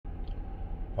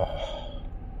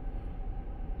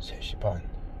3시 반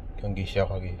경기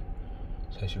시작하기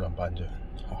 3시간 반 전.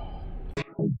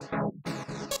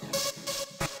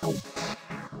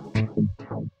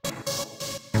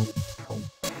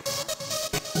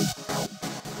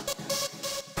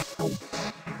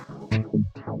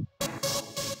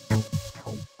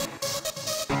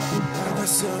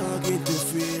 starting to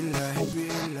feel like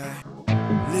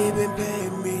living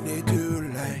pain me they do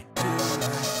like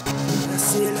I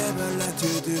still have a lot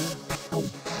to do,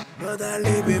 but I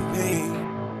live in pain.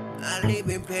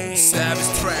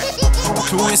 Savage track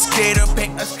to escape the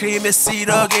pain, I scream and see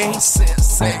the game.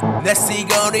 Let's see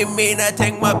gonna mean I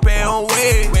take my pain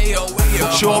away.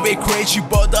 Sure be crazy,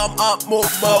 but I'm up, move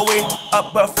my way.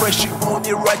 Up a fresh, you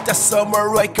only right that summer,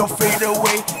 right can fade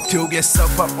away. To get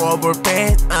suffer over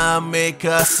pain, I make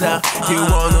a sound. You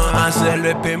wanna answer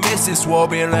the pain, Mrs.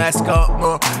 Warby, let's come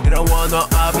more. You don't wanna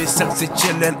be sexy,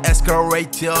 chillin',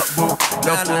 escalate your boo.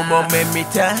 No fool more, make me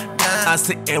time. I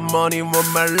see money with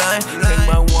my line. Take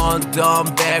my one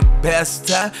dumb back, best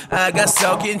time. I got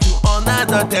sucked into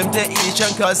another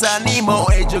temptation, cause I need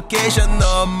more education,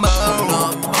 no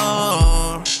more.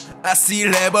 I see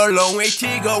level long way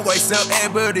to go away, so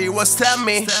everybody was telling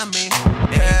me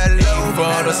hello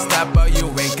for the stopper, you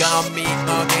ain't got me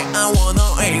again. I wanna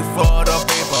aim for the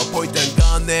paper, point the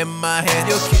gun in my head,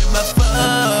 you kill my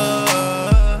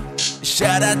phone.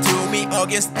 Shout out to me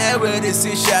against evidence,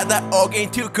 shout out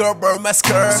again to cover my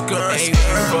skirt. Aim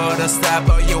for the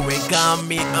stopper, you ain't got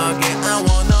me again. I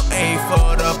wanna aim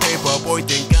for the paper, point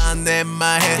the gun in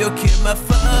my head, you kill my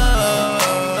phone.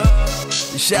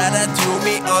 Shout out to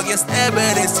me against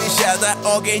evidence, shout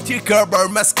out again to cover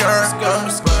my skirt.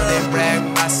 They break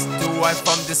my away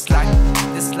from this light.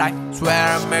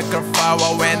 Swear I make a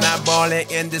flower when I'm balling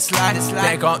in this light.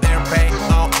 Take on airplane,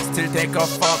 still take off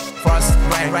from first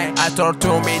rain. I told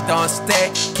to me don't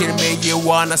stay, kill me you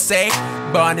wanna say.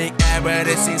 Burning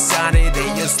evidence in sunny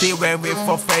day, you still wait me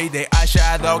for fade. I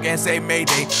shout out and say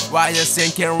mayday, why you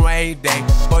sinking rain day?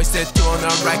 Boys say tune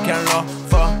on rock and roll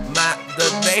for my the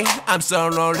day. I'm so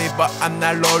lonely but I'm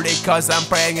not lonely, cause I'm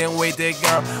praying with the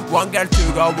girl. One girl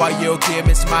to go while you keep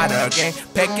me smart again.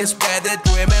 Pack is better,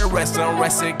 women rest and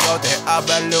go there.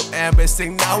 Overlook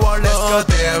everything now, let's go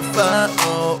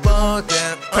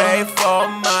there. Pray for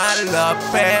my love,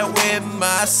 pray with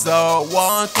my soul.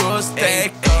 Want to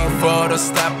stay aim for the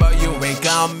stopper, you ain't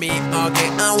got me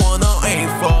again. I wanna aim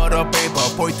for the paper,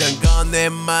 point the gun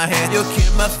in my head, you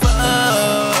kill my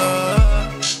phone.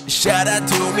 Shout out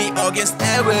to me against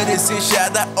evidence,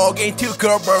 shout out again to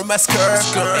cover my skirt.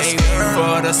 Aim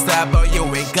for the stopper, you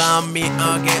ain't got me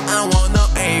again. I wanna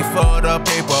aim for the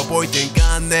paper, point the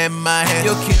gun in my head,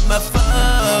 you kill my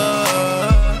phone.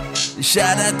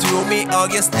 Shout out to me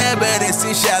against evidence,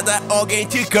 shout out again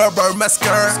to cover my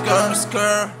skirt.